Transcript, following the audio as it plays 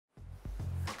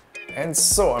And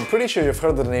so, I'm pretty sure you've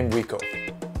heard of the name Wiko,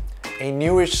 a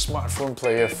newish smartphone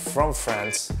player from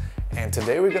France, and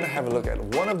today we're going to have a look at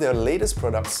one of their latest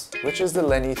products, which is the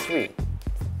Lenny 3.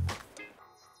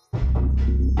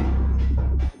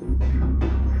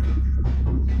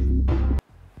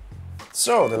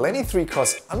 So, the Lenny 3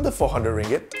 costs under 400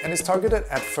 ringgit and is targeted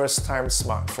at first-time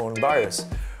smartphone buyers,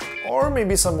 or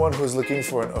maybe someone who's looking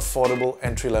for an affordable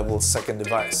entry-level second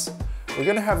device. We're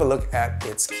going to have a look at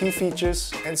its key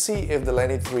features and see if the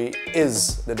Lenny 3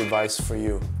 is the device for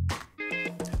you.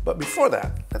 But before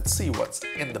that, let's see what's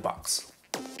in the box.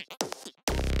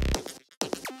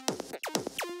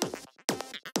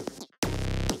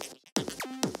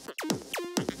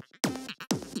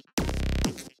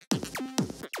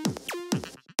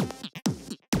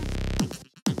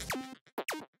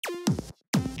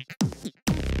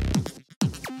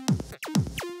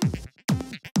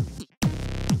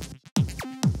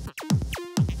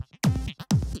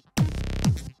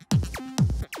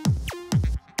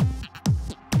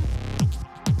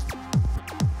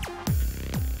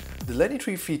 The Lenny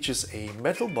 3 features a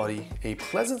metal body, a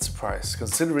pleasant surprise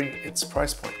considering its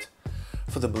price point.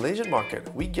 For the Malaysian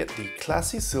market, we get the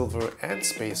classy silver and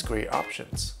space grey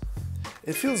options.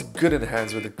 It feels good in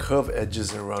hands with the curved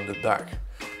edges and rounded back.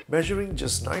 Measuring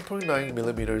just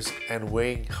 9.9mm and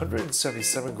weighing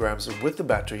 177 grams with the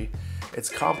battery, it's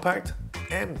compact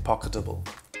and pocketable.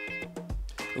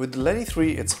 With the Lenny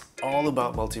 3, it's all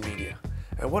about multimedia.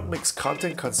 And what makes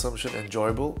content consumption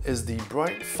enjoyable is the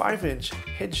bright 5-inch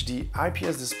HD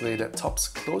IPS display that tops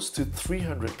close to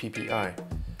 300 ppi.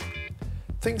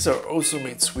 Things are also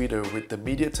made sweeter with the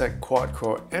MediaTek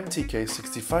quad-core MTK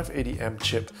 6580M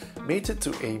chip mated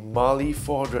to a Mali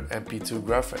 400MP2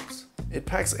 graphics. It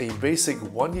packs a basic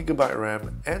 1GB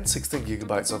RAM and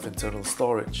 16GB of internal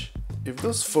storage. If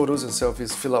those photos and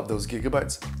selfies fill up those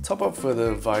gigabytes, top up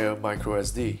further via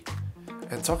microSD.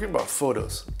 And talking about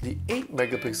photos, the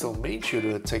 8MP main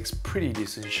shooter takes pretty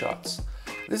decent shots.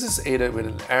 This is aided with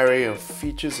an array of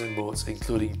features and modes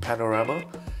including panorama,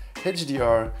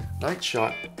 HDR, night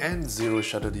shot, and zero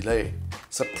shutter delay.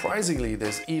 Surprisingly,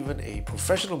 there's even a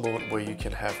professional mode where you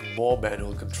can have more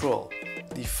manual control.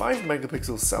 The 5MP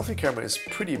selfie camera is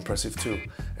pretty impressive too,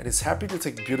 and is happy to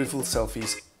take beautiful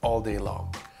selfies all day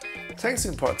long, thanks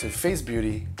in part to face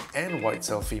beauty and wide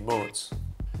selfie modes.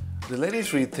 The Lenny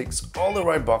 3 ticks all the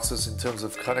right boxes in terms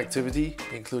of connectivity,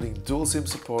 including dual SIM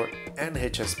support and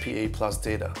HSPA Plus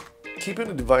data. Keeping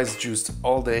the device juiced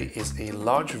all day is a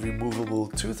large removable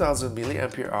 2000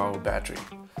 mAh battery.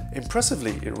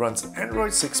 Impressively, it runs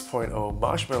Android 6.0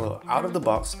 Marshmallow out of the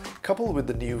box, coupled with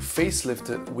the new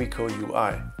facelifted Wiko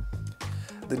UI.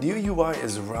 The new UI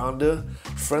is rounder,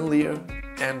 friendlier,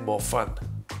 and more fun.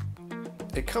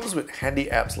 It comes with handy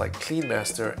apps like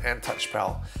CleanMaster and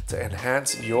TouchPal to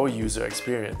enhance your user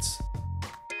experience.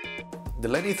 The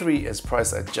Lenny 3 is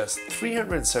priced at just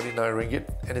 379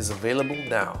 ringgit and is available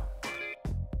now.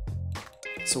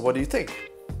 So what do you think?